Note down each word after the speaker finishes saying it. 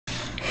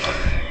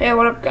Hey,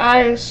 what up,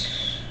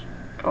 guys?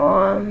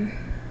 Gonna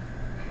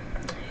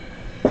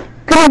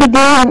be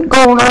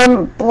going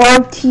on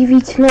Blog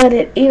TV tonight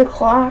at 8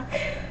 o'clock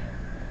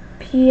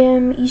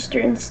p.m.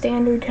 Eastern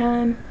Standard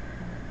Time.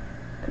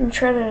 Gonna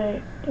try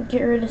to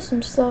get rid of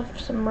some stuff,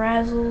 some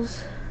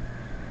Razzles.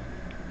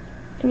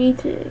 I need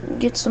to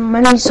get some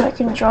money so I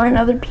can join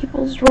other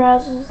people's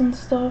Razzles and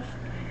stuff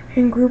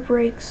in group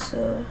breaks.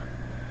 So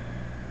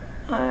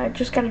I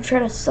just gotta try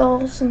to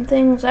sell some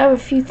things. I have a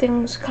few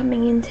things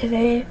coming in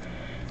today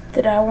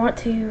that I want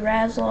to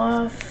razzle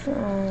off.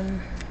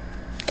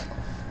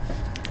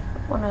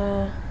 Want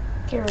to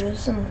get rid of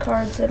some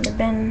cards that have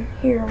been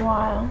here a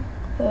while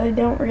that I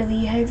don't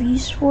really have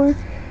use for.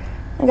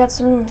 I got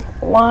some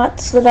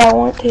lots that I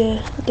want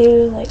to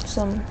do, like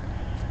some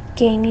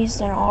game used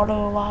and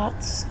auto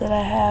lots that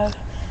I have.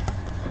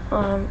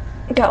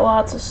 Got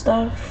lots of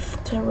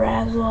stuff to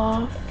razzle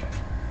off.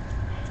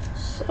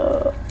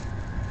 So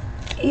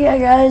yeah,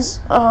 guys,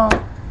 I'm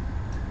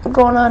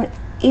going on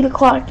 8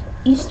 o'clock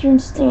Eastern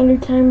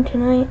Standard Time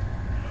tonight.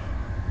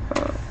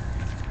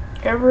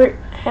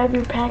 Have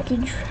your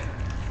package.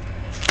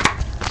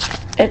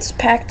 It's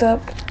packed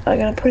up. I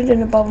gotta put it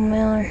in a bubble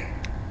mailer.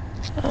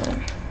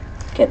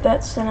 Get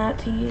that sent out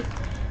to you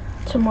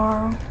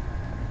tomorrow.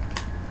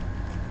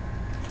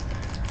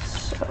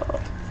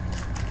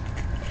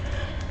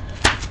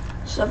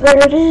 So there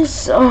it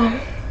is.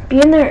 Be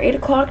in there at 8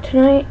 o'clock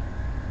tonight.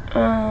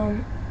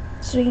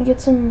 So we can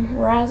get some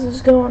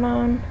Razzles going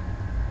on.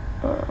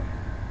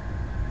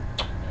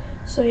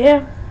 So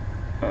yeah,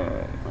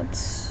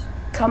 let's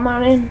come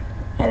on in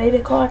at 8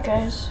 o'clock,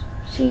 guys.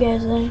 See you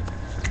guys then.